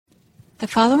The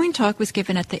following talk was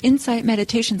given at the Insight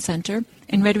Meditation Center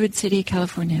in Redwood City,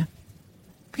 California.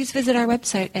 Please visit our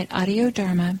website at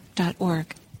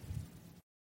audiodharma.org.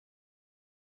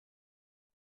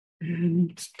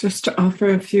 And just to offer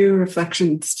a few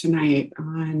reflections tonight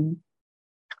on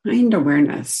kind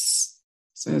awareness.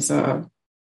 So as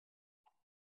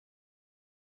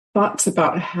thoughts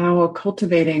about how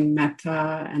cultivating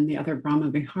metta and the other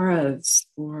Brahma Viharas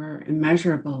or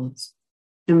immeasurables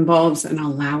involves an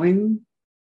allowing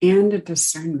and a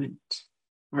discernment,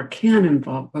 or can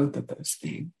involve both of those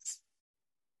things.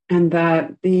 And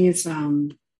that these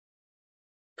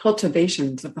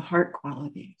cultivations of the heart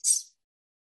qualities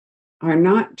are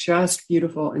not just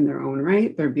beautiful in their own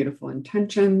right, they're beautiful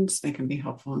intentions, they can be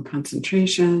helpful in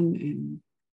concentration, in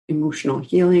emotional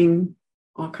healing,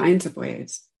 all kinds of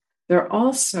ways. They're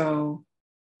also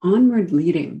onward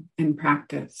leading in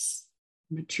practice,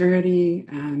 maturity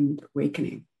and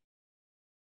awakening.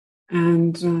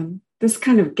 And this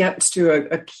kind of gets to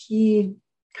a key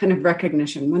kind of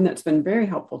recognition, one that's been very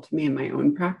helpful to me in my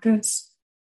own practice,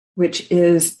 which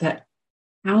is that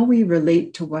how we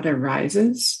relate to what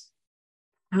arises,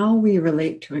 how we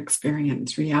relate to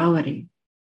experience, reality,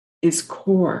 is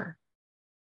core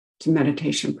to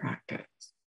meditation practice,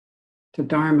 to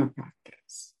Dharma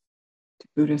practice, to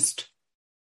Buddhist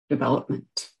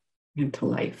development, and to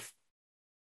life.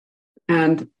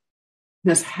 And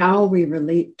this how we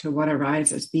relate to what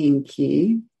arises being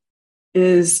key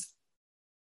is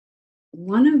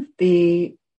one of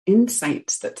the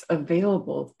insights that's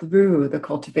available through the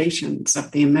cultivations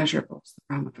of the immeasurables, the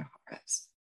Brahma Viharas.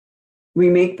 We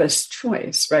make this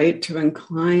choice, right, to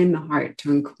incline the heart,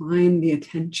 to incline the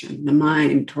attention, the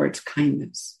mind towards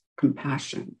kindness,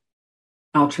 compassion,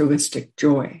 altruistic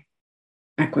joy,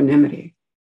 equanimity.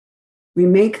 We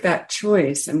make that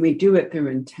choice and we do it through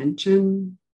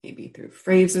intention, maybe through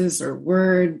phrases or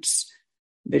words,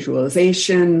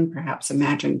 visualization, perhaps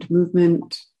imagined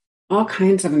movement, all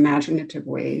kinds of imaginative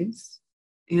ways,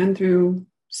 and through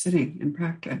sitting and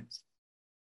practice.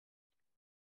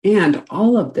 And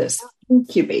all of this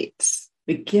incubates,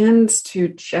 begins to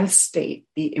gestate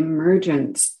the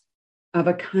emergence of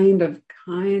a kind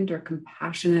or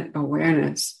compassionate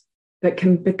awareness that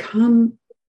can become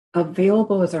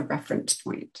available as a reference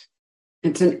point.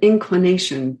 It's an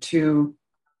inclination to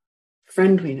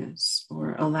friendliness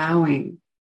or allowing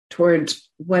towards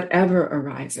whatever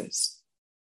arises.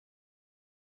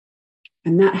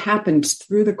 And that happens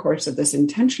through the course of this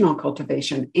intentional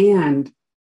cultivation. And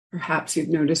perhaps you've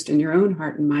noticed in your own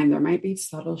heart and mind, there might be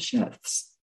subtle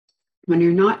shifts when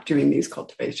you're not doing these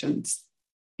cultivations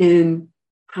in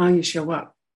how you show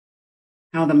up,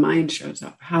 how the mind shows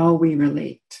up, how we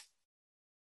relate.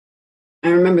 I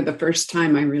remember the first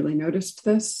time I really noticed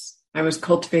this, I was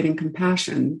cultivating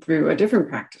compassion through a different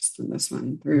practice than this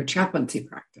one, through a chaplaincy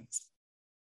practice.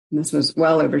 And this was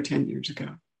well over 10 years ago.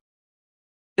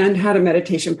 And had a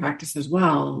meditation practice as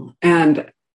well. And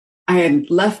I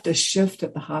had left a shift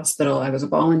at the hospital. I was a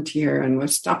volunteer and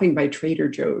was stopping by Trader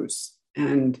Joe's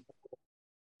and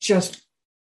just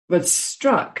was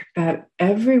struck that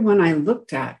everyone I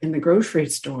looked at in the grocery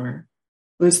store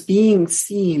was being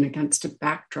seen against a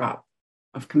backdrop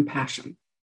of compassion,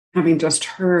 having just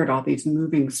heard all these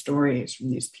moving stories from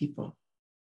these people.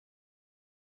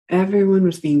 Everyone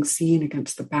was being seen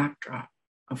against the backdrop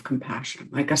of compassion,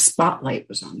 like a spotlight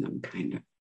was on them, kind of.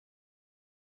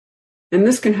 And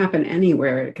this can happen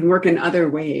anywhere. It can work in other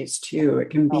ways too. It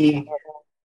can be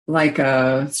like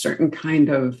a certain kind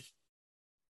of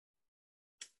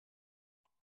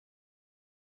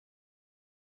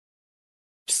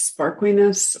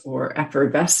sparkliness or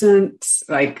effervescence,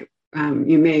 like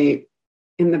you may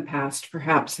in the past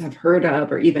perhaps have heard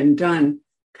of or even done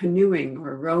canoeing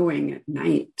or rowing at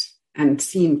night and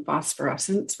seen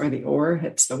phosphorescence where the oar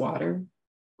hits the water.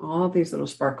 All these little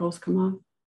sparkles come off.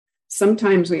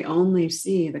 Sometimes we only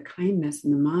see the kindness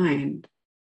in the mind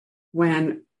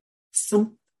when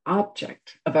some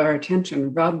object of our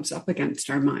attention rubs up against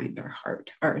our mind, our heart,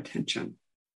 our attention.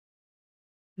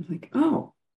 It's like,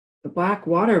 oh, the black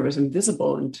water was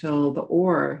invisible until the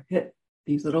oar hit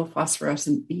these little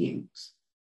phosphorescent beings.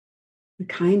 The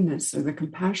kindness or the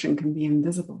compassion can be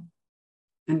invisible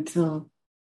until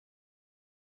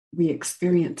we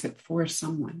experience it for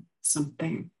someone,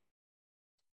 something.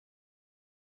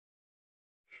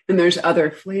 And there's other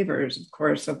flavors, of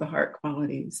course, of the heart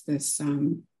qualities. This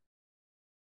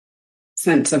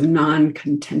sense of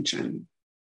non-contention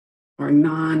or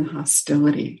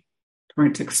non-hostility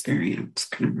towards experience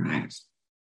can arise.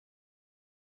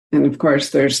 And of course,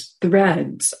 there's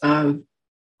threads of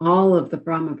all of the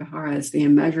Brahma Viharas, the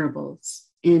immeasurables,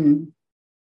 in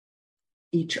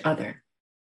each other.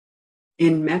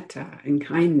 In metta and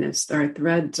kindness, there are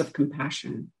threads of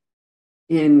compassion.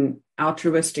 In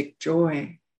altruistic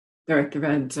joy, there are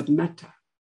threads of metta.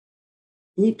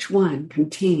 Each one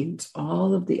contains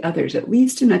all of the others, at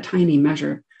least in a tiny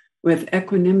measure, with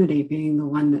equanimity being the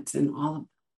one that's in all of them.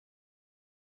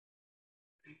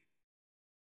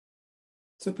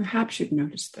 So perhaps you've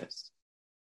noticed this.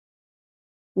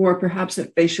 Or perhaps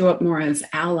if they show up more as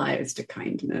allies to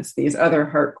kindness, these other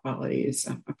heart qualities,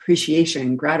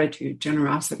 appreciation, gratitude,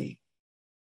 generosity.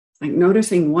 Like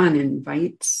noticing one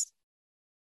invites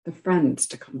the friends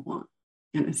to come along,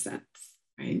 in a sense,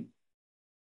 right?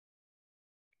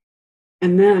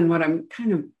 And then what I'm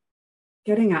kind of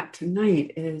getting at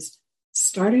tonight is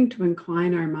starting to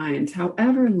incline our minds,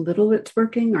 however little it's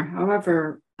working or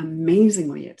however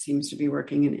amazingly it seems to be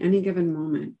working in any given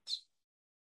moment.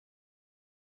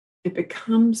 It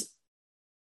becomes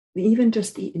even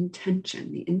just the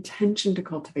intention to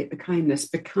cultivate the kindness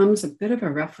becomes a bit of a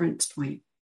reference point.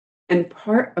 And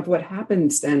part of what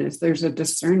happens then is there's a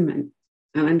discernment,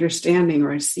 an understanding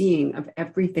or a seeing of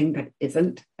everything that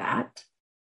isn't that.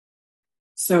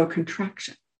 So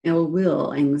contraction, ill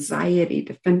will, anxiety,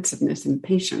 defensiveness,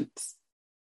 impatience,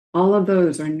 all of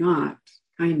those are not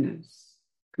kindness,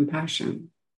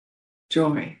 compassion,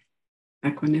 joy,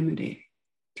 equanimity,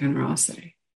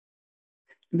 generosity.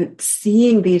 But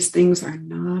seeing these things are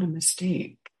not a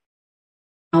mistake.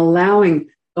 Allowing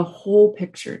the whole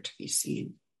picture to be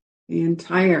seen, the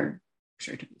entire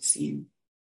picture to be seen,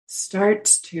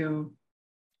 starts to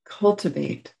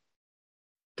cultivate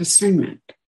discernment,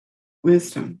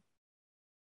 wisdom.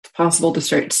 It's possible to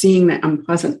start seeing the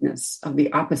unpleasantness of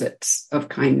the opposites of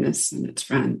kindness and its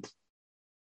friends.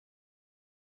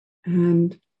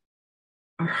 And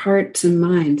our hearts and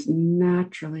minds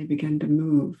naturally begin to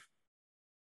move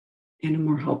in a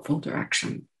more helpful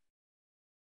direction.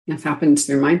 This happens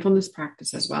through mindfulness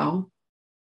practice as well.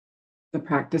 The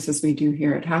practices we do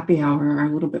here at Happy Hour are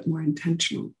a little bit more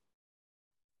intentional.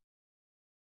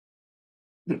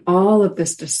 But all of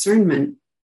this discernment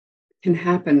can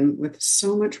happen with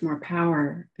so much more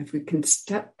power if we can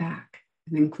step back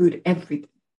and include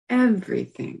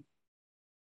everything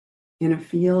in a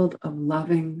field of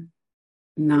loving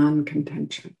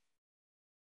non-contention.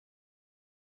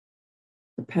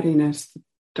 The pettiness, the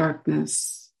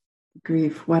darkness, the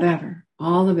grief, whatever,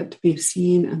 all of it to be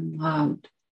seen and loved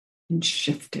and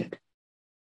shifted.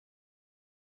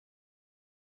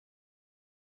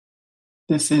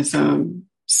 This is a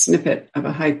snippet of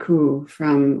a haiku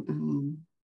from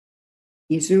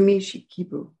Izumi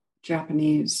Shikibu,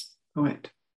 Japanese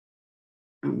poet.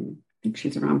 I think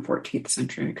she's around 14th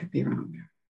century. I could be wrong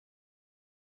there.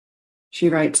 She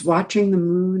writes, watching the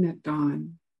moon at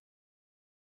dawn,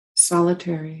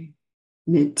 solitary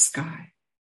mid-sky,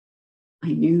 I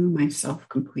knew myself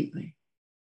completely.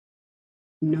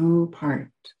 No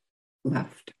part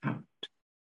left out.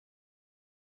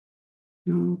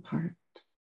 No part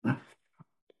left out.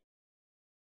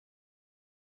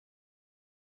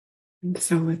 And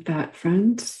so with that,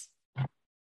 friends,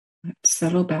 let's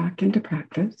settle back into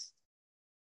practice.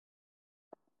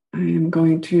 I am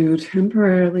going to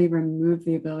temporarily remove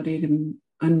the ability to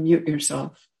unmute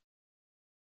yourself,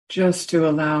 just to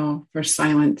allow for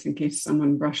silence in case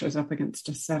someone brushes up against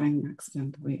a setting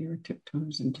accidentally or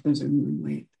tiptoes into the Zoom room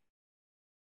late.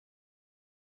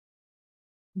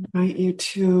 I invite you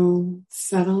to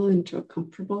settle into a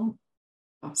comfortable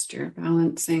posture,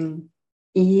 balancing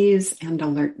ease and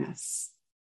alertness.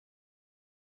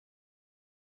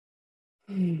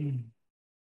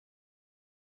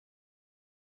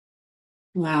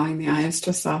 Allowing the eyes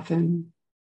to soften.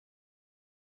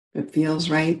 If it feels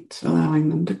right, allowing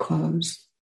them to close.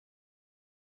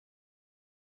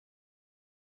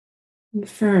 And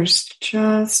first,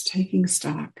 just taking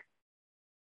stock,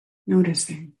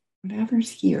 noticing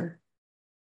whatever's here.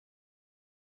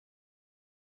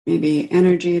 Maybe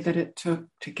energy that it took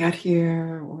to get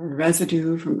here, or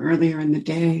residue from earlier in the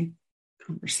day,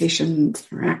 conversations,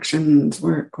 interactions,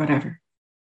 work, whatever.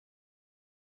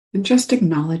 And just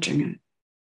acknowledging it.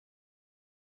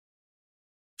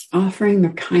 Offering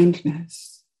the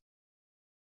kindness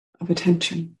of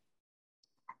attention.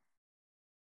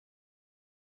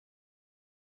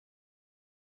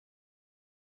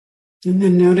 And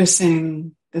then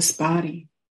noticing this body,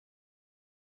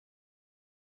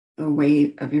 the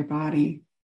weight of your body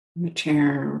on the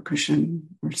chair or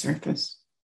cushion or surface.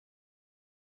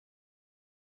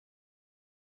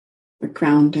 The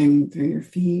grounding through your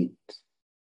feet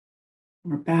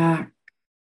or back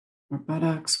or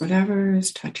buttocks, whatever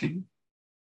is touching.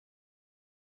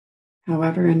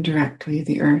 However indirectly,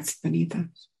 the earth beneath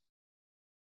us.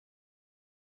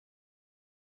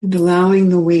 And allowing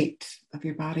the weight of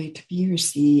your body to be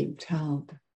received,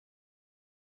 held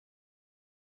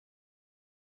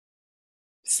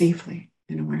safely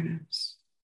in awareness.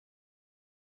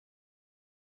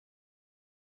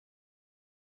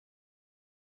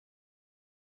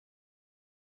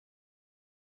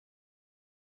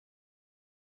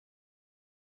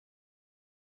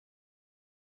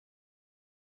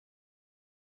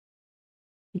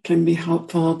 It can be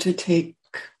helpful to take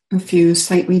a few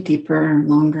slightly deeper,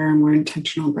 longer, more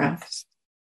intentional breaths.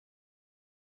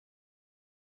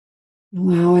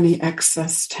 Allow any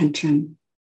excess tension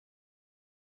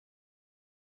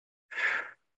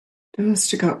just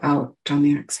to go out on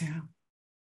the exhale.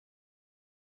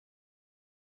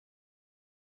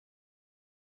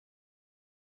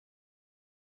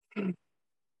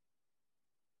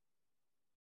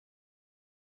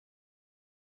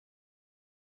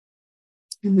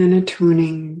 And then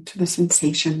attuning to the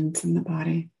sensations in the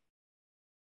body,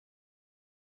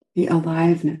 the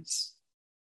aliveness,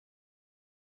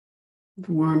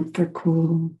 the warmth or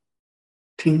cool,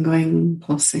 tingling,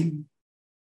 pulsing.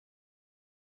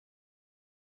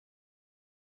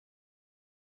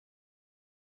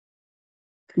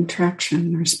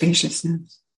 Contraction or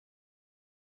spaciousness.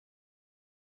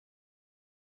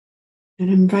 And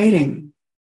inviting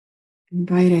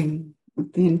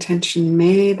with the intention,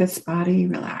 may this body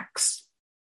relax.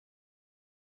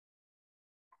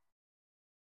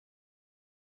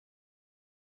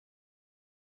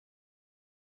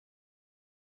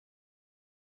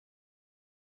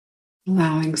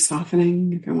 Allowing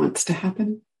softening if it wants to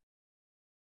happen.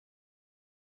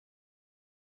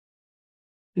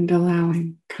 And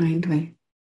allowing kindly,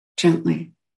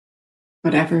 gently,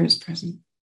 whatever is present.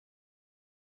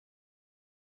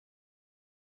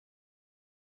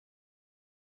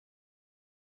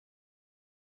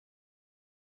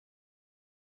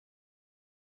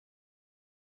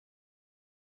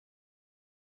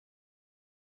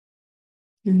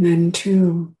 And then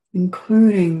too,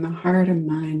 including the heart and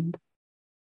mind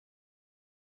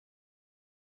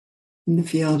in the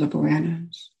field of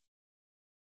awareness.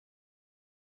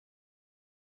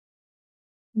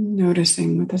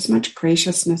 Noticing with as much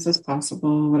graciousness as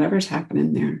possible whatever's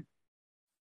happening there.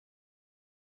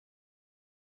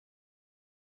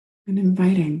 And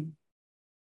inviting,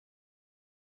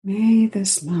 may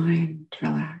this mind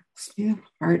relax, may the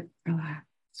heart relax.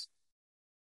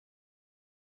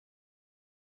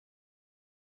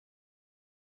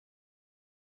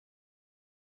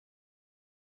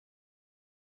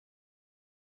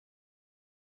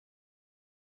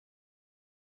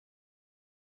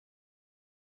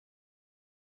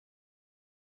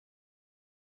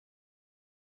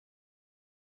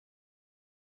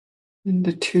 And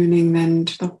attuning then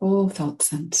to the whole felt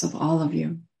sense of all of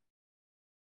you.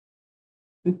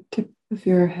 The tip of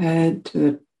your head to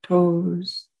the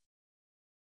toes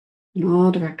in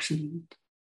all directions.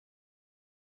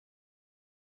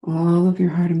 All of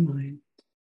your heart and mind.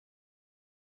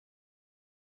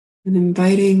 And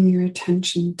inviting your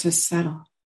attention to settle,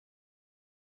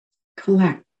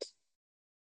 collect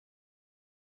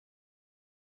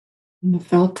in the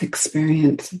felt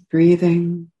experience of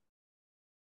breathing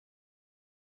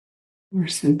or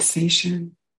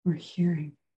sensation or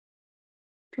hearing,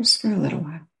 just for a little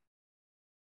while.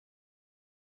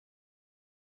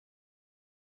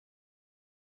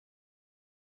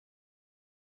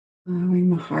 Allowing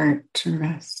the heart to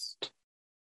rest,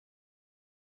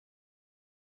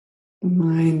 the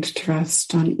mind to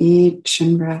rest on each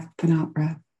in-breath and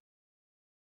out-breath,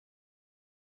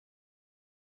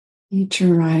 each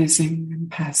arising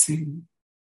and passing.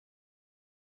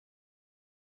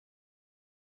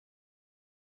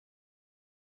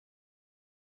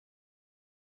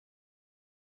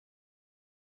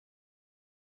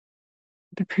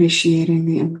 Appreciating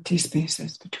the empty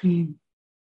spaces between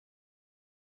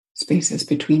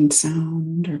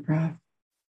sound or breath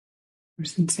or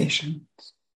sensations.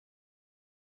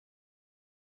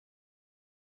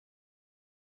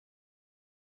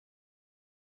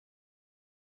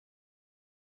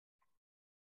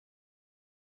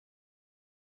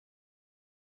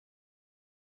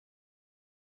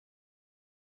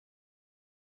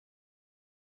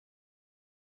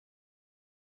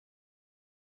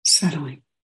 Settling,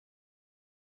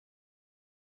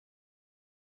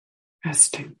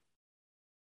 resting.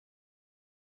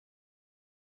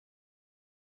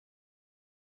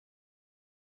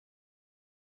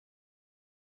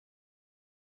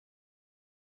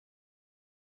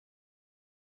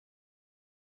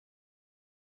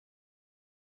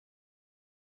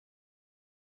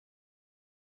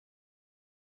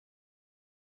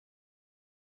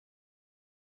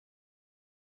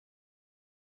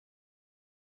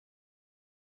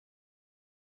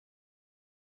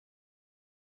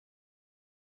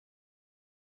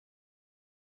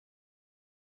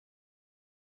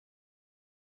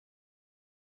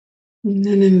 And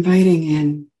then inviting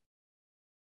in,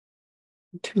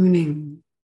 tuning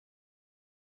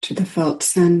to the felt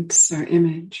sense or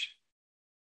image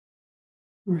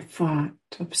or thought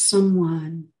of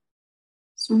someone,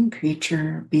 some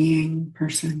creature, being,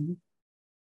 person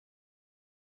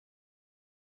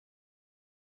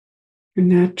who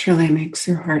naturally makes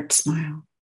your heart smile,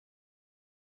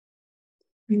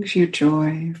 brings you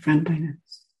joy,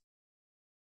 friendliness.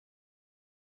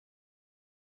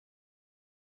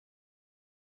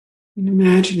 And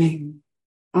imagining,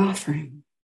 offering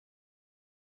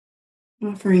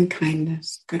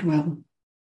kindness, goodwill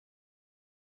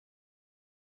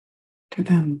to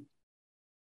them,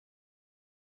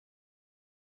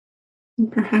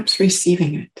 and perhaps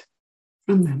receiving it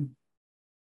from them,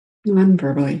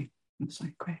 non-verbally, most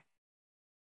likely.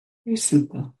 Very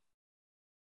simple.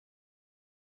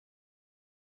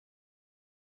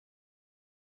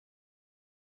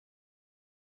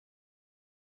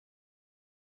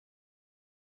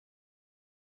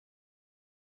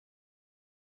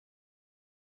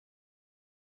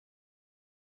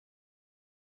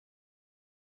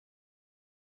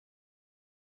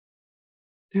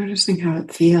 Noticing how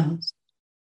it feels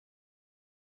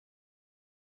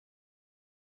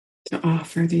to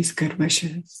offer these good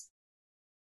wishes.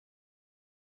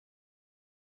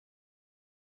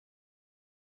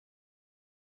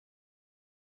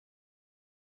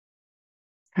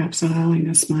 Perhaps allowing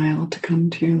a smile to come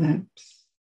to your lips.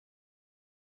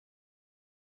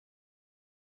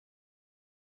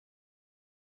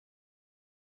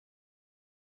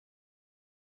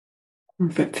 Or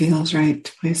if it feels right,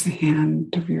 to place a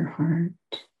hand over your heart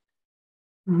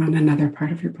or on another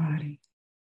part of your body.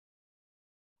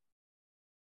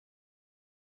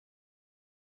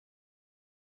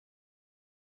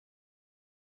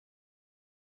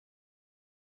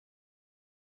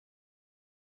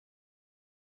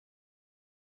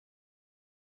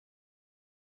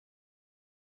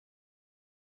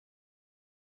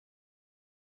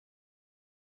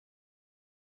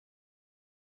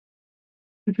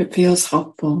 If it feels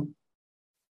helpful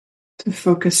to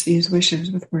focus these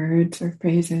wishes with words or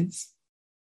phrases,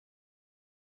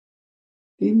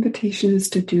 the invitation is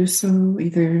to do so,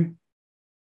 either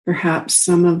perhaps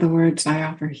some of the words I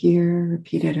offer here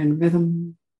repeated in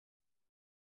rhythm,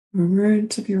 or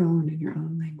words of your own in your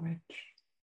own language.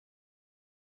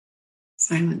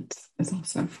 Silence is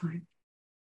also fine.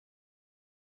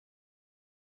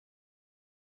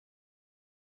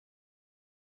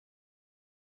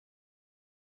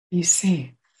 Be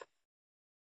safe,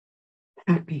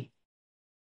 happy,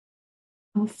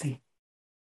 healthy.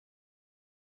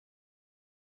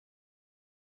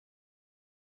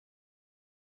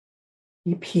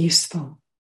 Be peaceful,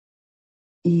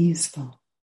 easeful,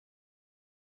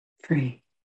 free.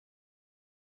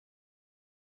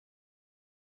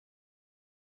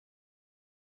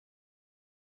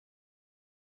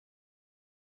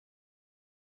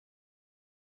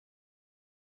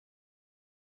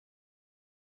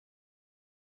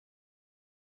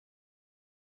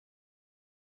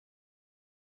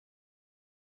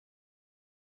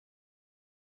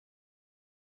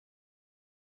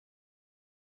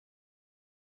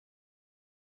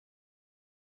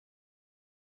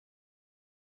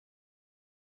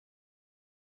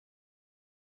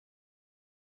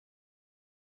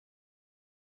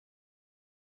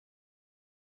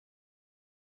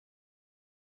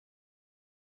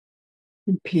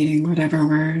 Repeating whatever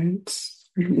words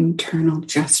or internal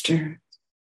gesture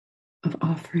of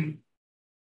offering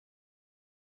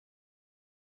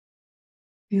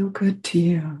feel good to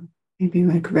you, maybe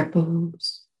like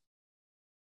ripples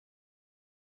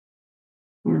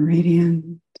or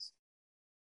radiance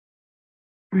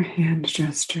or hand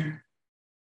gesture,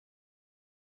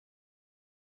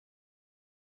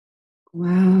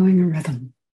 allowing a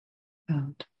rhythm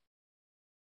build.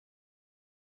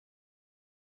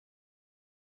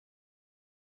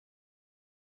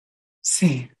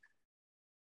 Safe,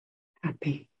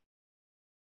 happy,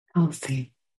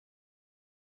 healthy,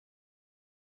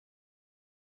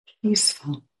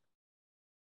 peaceful,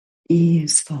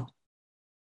 easeful,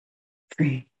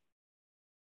 free.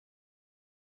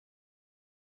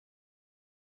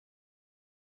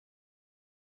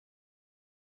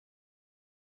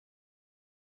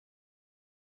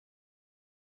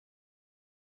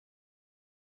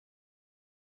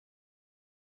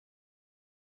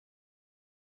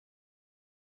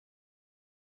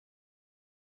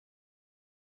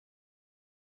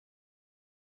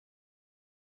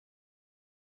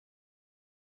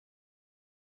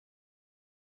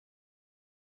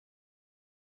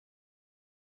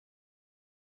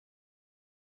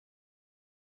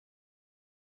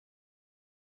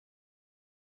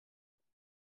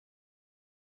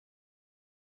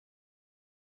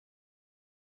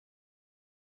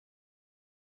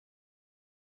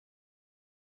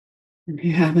 If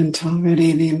you haven't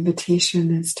already, the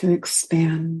invitation is to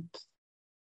expand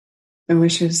the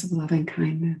wishes of loving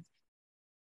kindness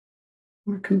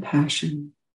or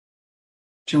compassion,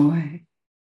 joy,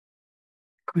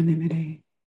 equanimity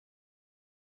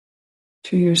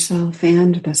to yourself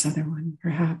and this other one,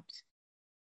 perhaps.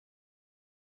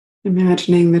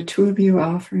 Imagining the two of you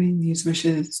offering these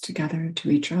wishes together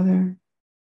to each other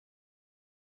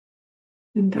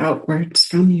and outwards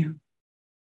from you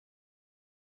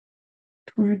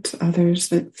towards others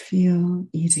that feel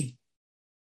easy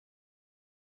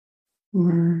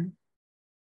or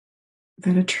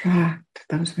that attract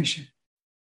those wishes.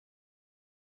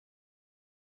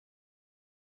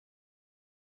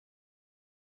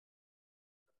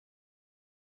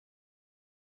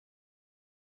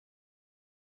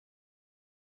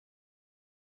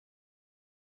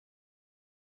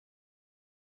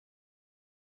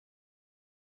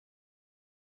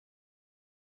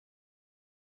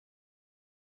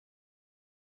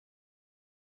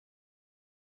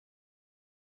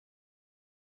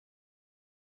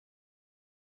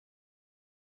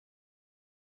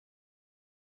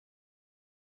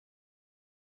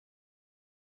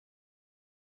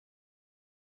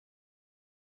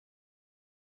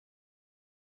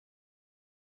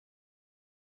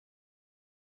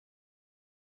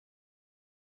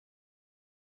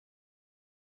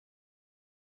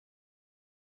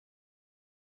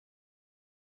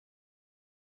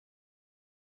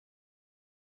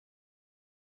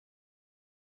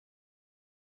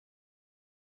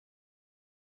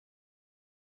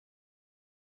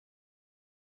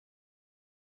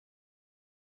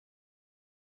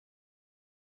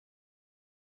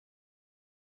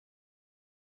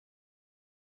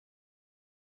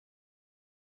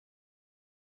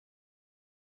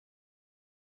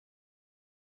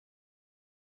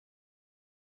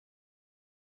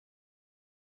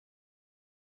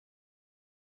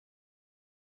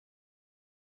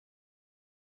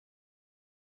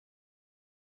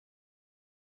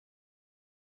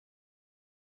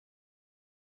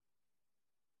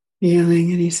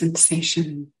 Feeling any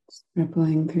sensations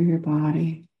rippling through your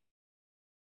body,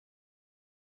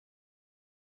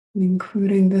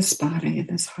 including this body,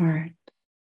 this heart,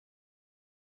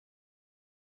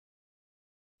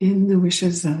 in the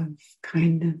wishes of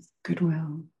kindness,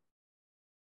 goodwill.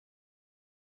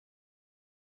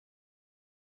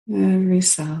 Every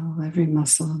cell, every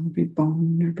muscle, every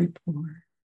bone, every pore.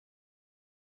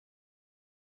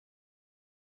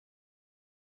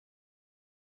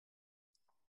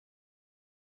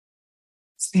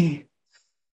 Safe,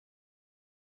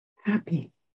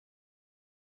 happy,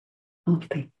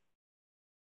 healthy,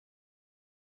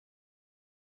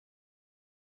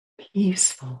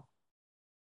 peaceful,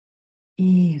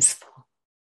 easeful,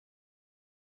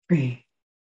 free.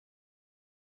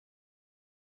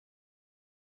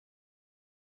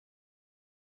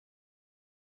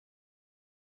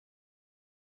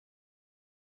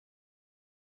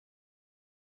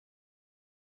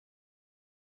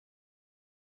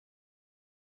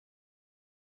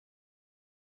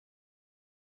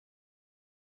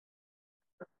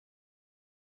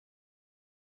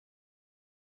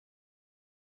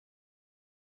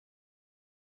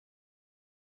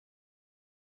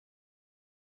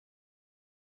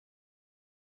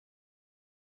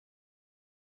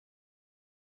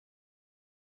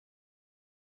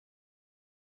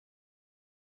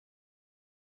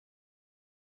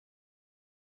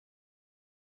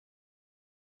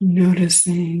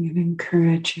 Noticing and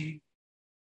encouraging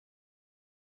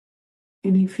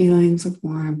any feelings of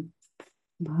warmth,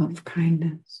 love,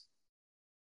 kindness,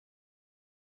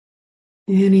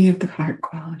 any of the heart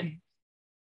qualities.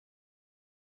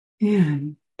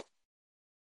 And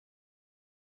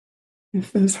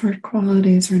if those heart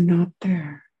qualities are not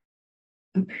there,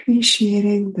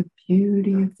 appreciating the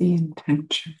beauty of the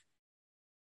intention.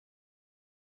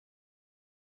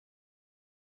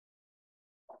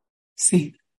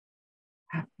 Safe,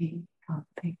 happy,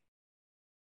 healthy,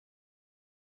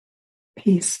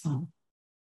 peaceful,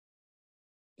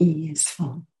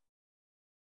 easeful,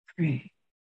 free.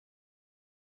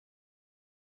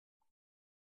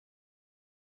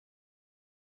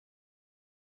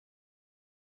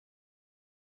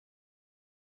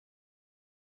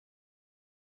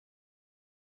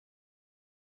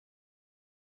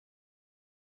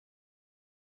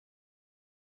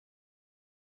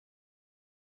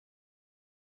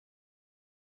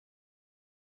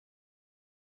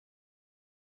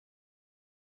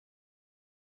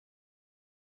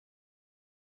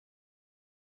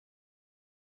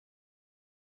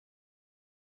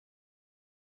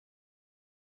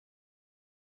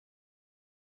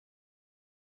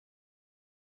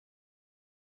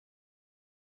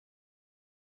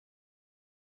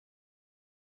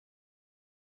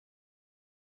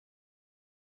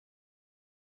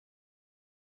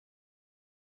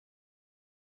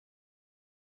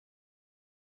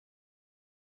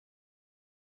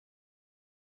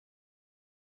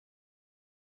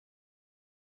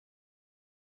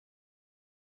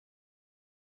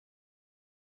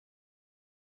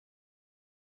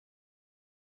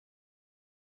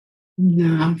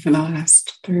 Now, for the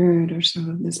last third or so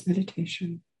of this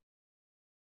meditation,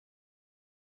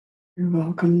 you're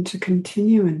welcome to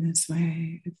continue in this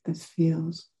way if this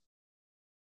feels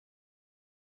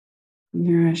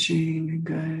nourishing and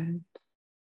good.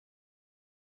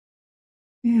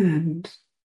 And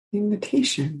the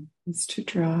invitation is to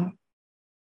draw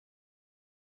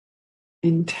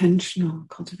intentional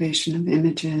cultivation of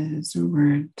images or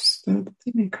words, though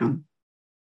they may come.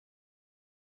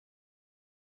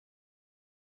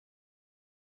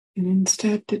 And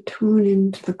instead to tune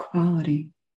into the quality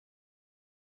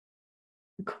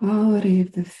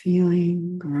of the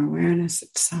feeling or awareness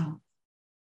itself,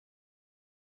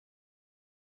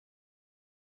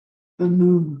 the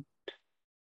mood,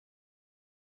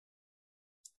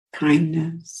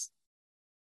 kindness,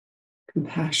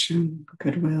 compassion,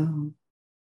 goodwill,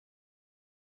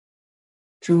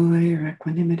 joy, or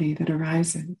equanimity that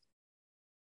arises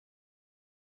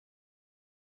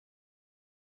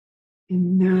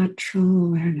in natural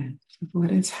awareness of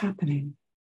what is happening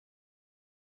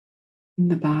in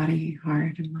the body,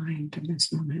 heart, and mind in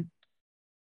this moment.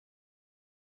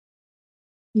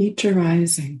 Each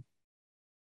arising,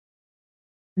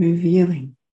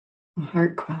 revealing a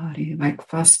heart quality like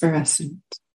phosphorescence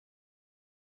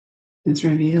is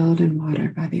revealed in water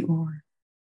by the ore.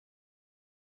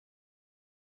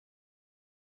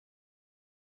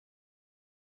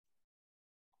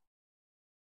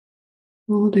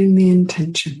 Holding the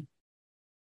intention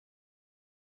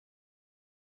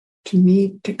to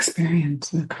meet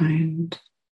experience with kind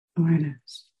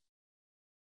awareness,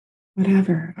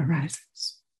 whatever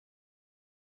arises.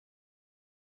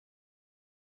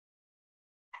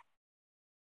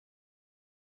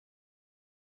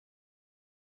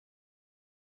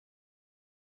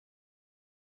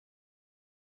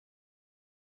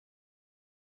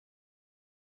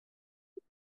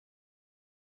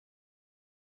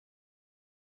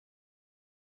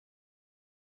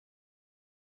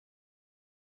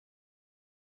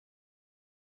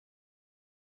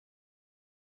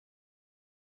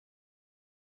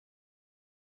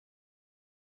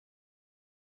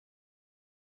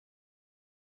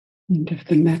 And if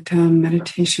the metta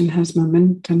meditation has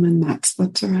momentum and that's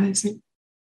what's arising,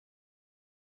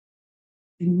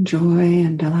 enjoy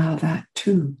and allow that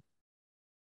too.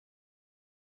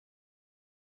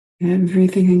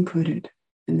 Everything included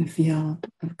in the field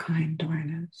of kind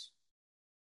awareness.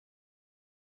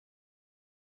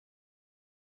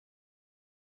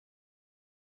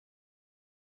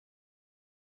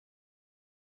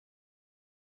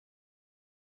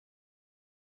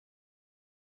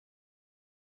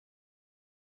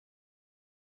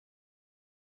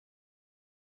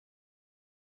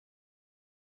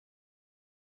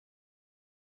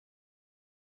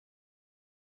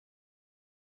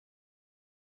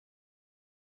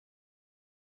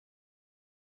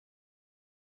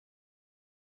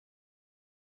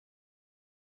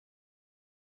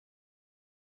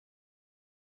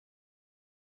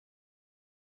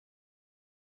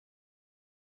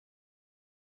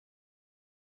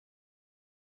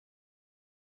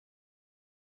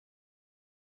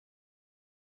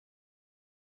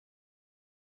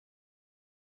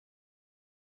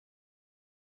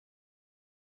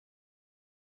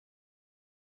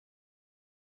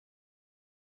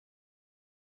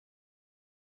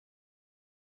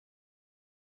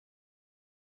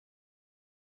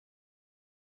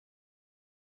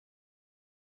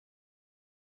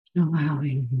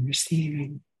 Allowing and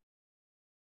receiving.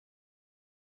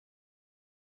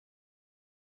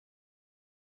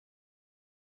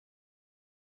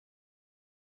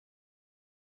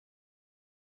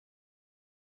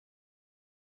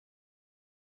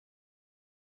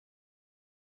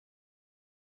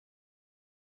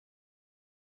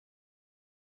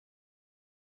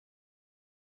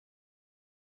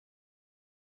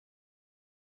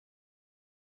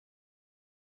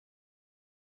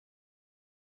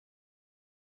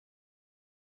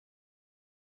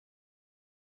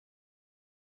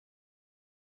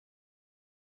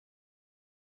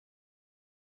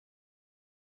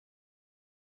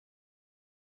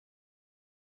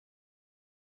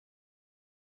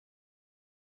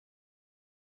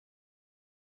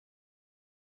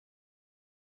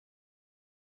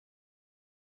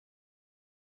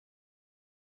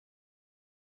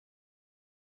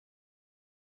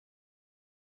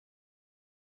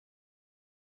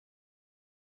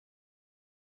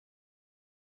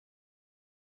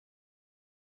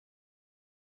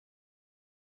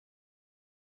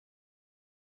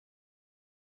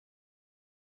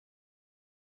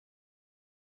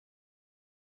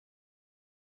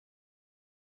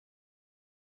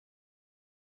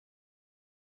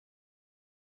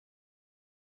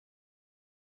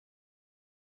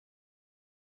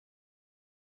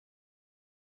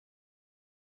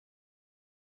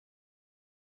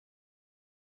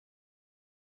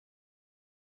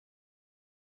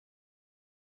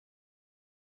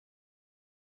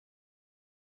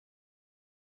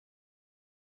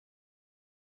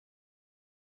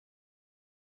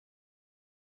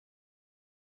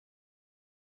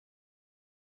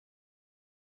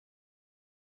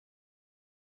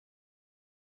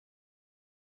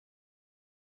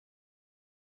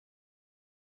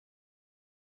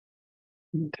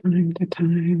 From time to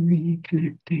time,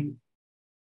 reconnecting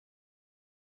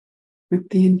with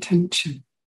the intention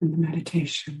and the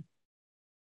meditation,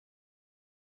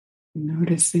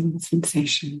 noticing the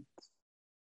sensations,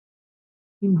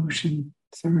 emotions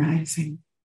arising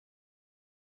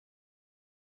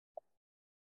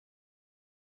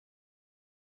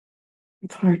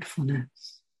with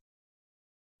heartfulness,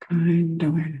 kind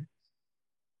awareness.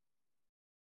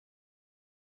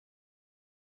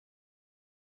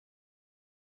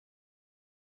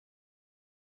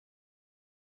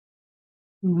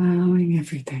 Allowing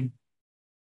everything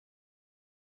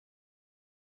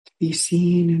to be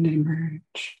seen and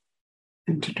emerge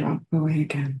and to drop away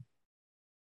again.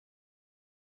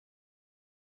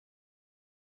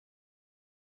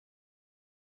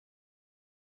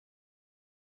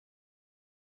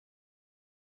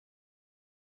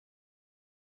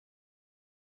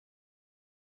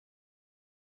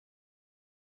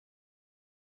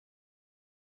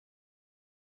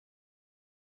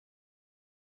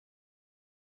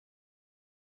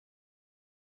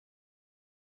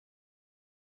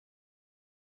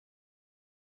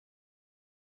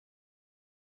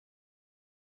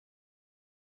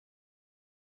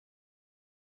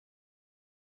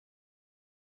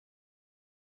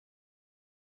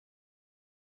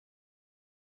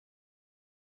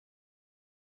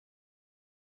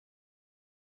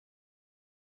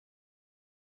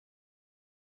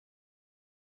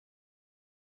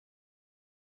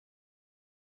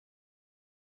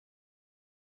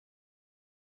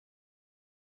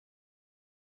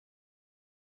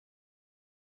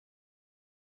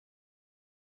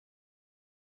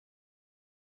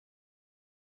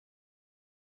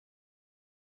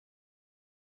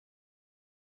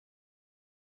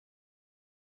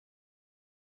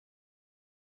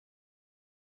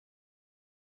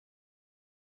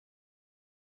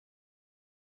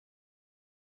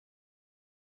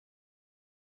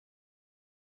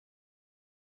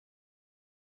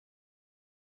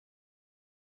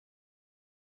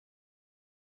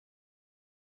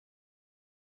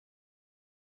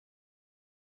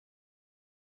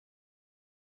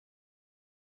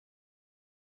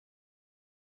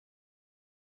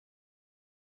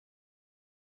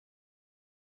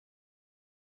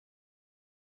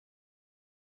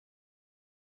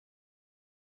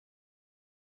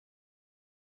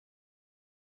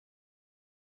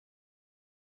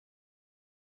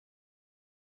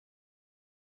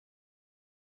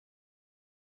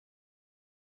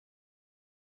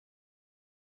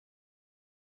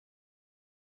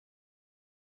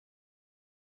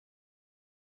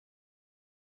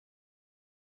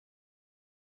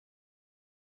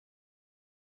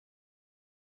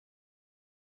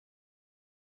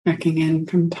 Checking in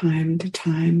from time to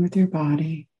time with your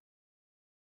body,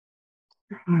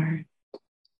 your heart,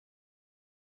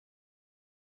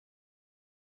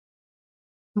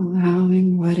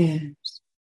 allowing what is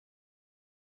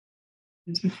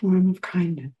as a form of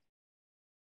kindness.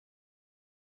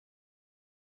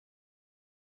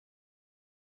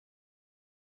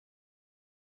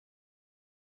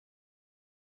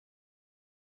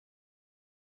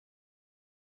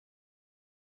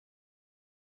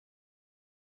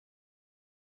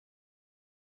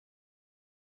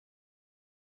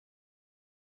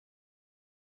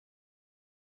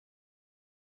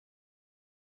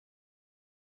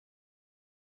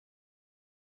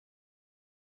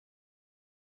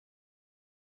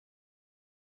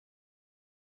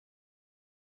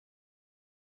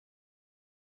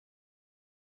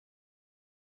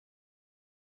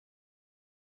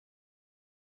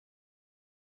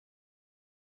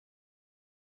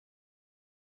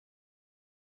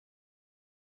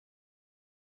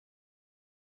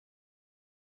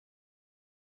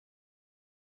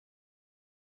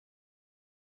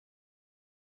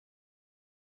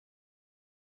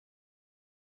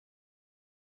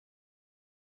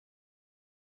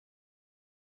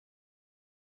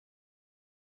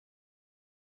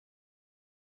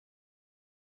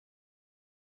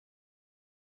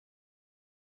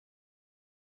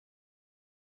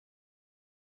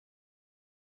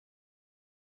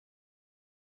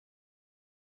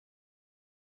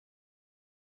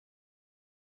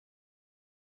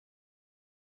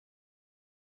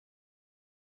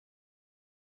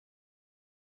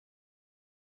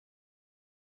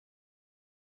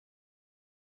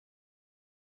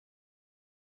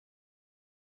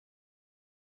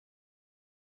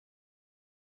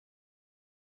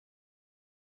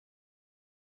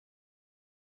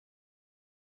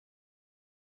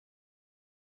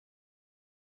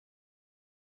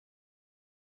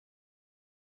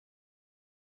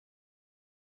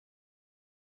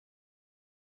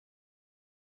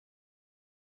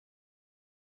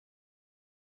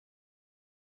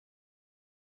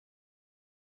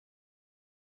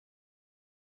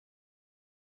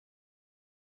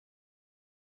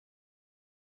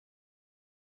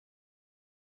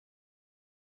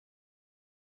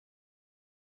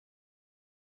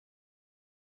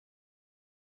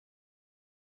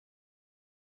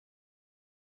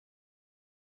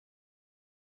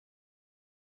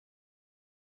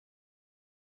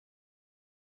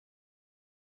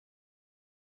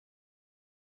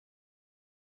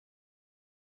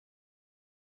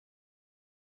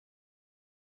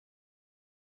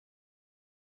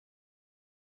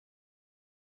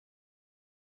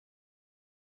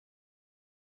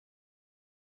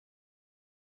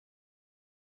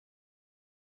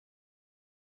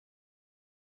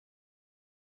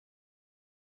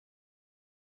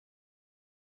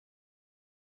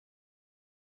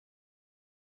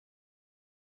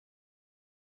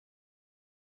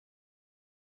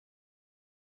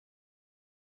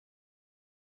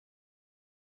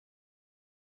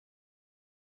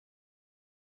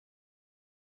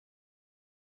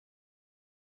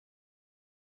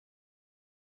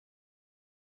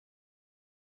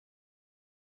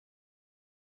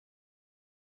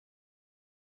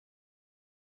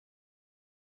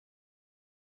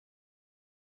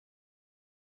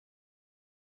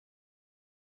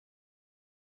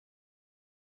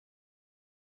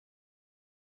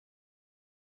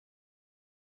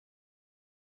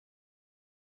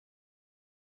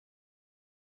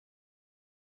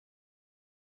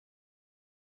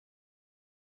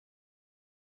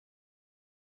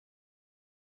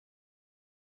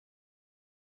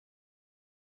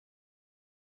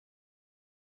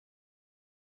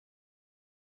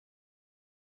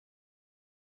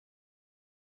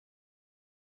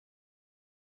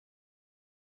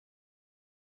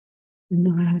 In the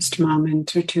last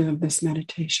moment or two of this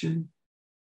meditation,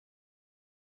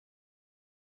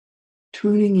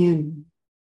 tuning in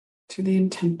to the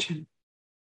intention,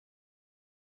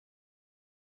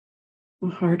 the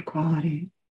heart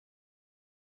quality,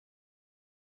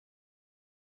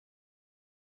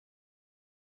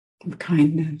 of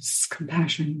kindness,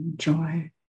 compassion,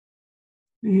 joy,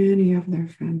 any of their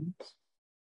friends.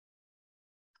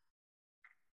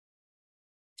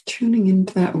 Tuning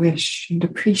into that wish and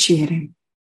appreciating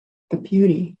the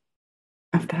beauty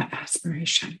of that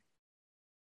aspiration.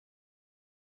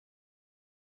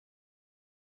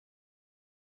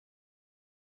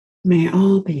 May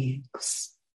all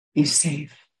beings be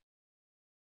safe,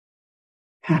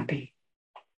 happy,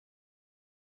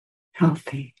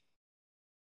 healthy,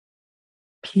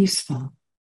 peaceful,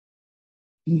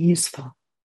 easeful,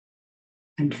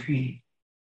 and free.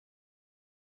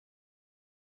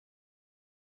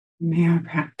 May our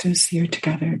practice here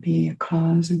together be a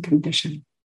cause and condition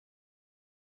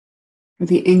for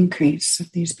the increase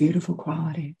of these beautiful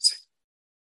qualities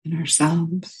in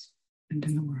ourselves and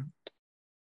in the world.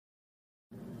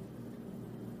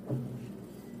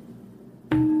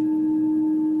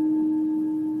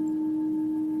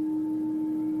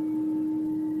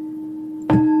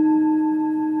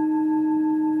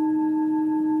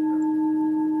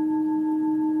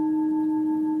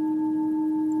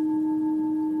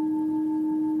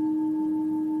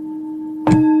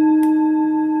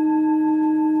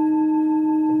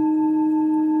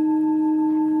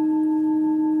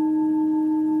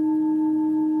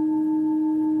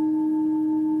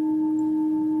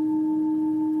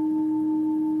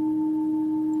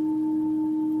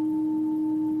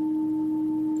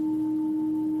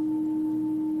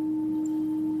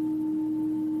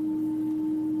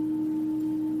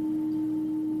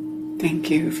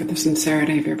 Thank you for the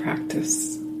sincerity of your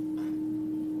practice.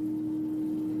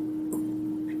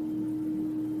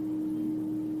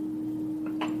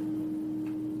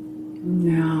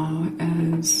 Now,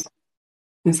 as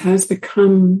has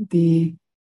become the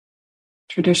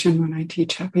tradition when I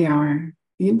teach happy hour,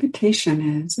 the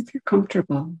invitation is, if you're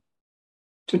comfortable,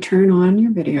 to turn on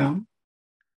your video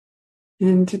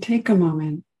and to take a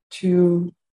moment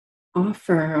to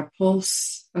offer a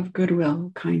pulse of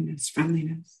goodwill, kindness,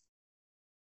 friendliness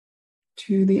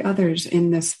to the others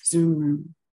in this Zoom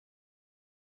room.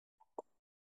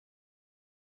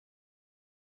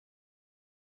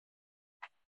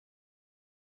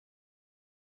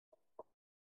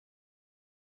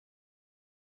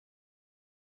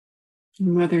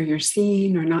 And whether you're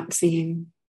seeing or not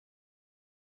seeing,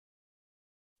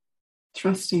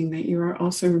 trusting that you are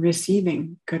also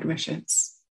receiving good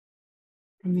wishes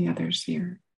from the others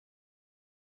here.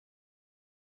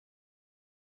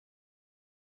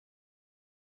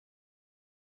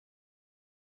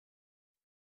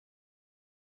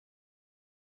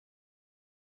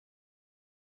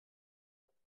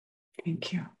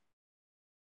 Thank you.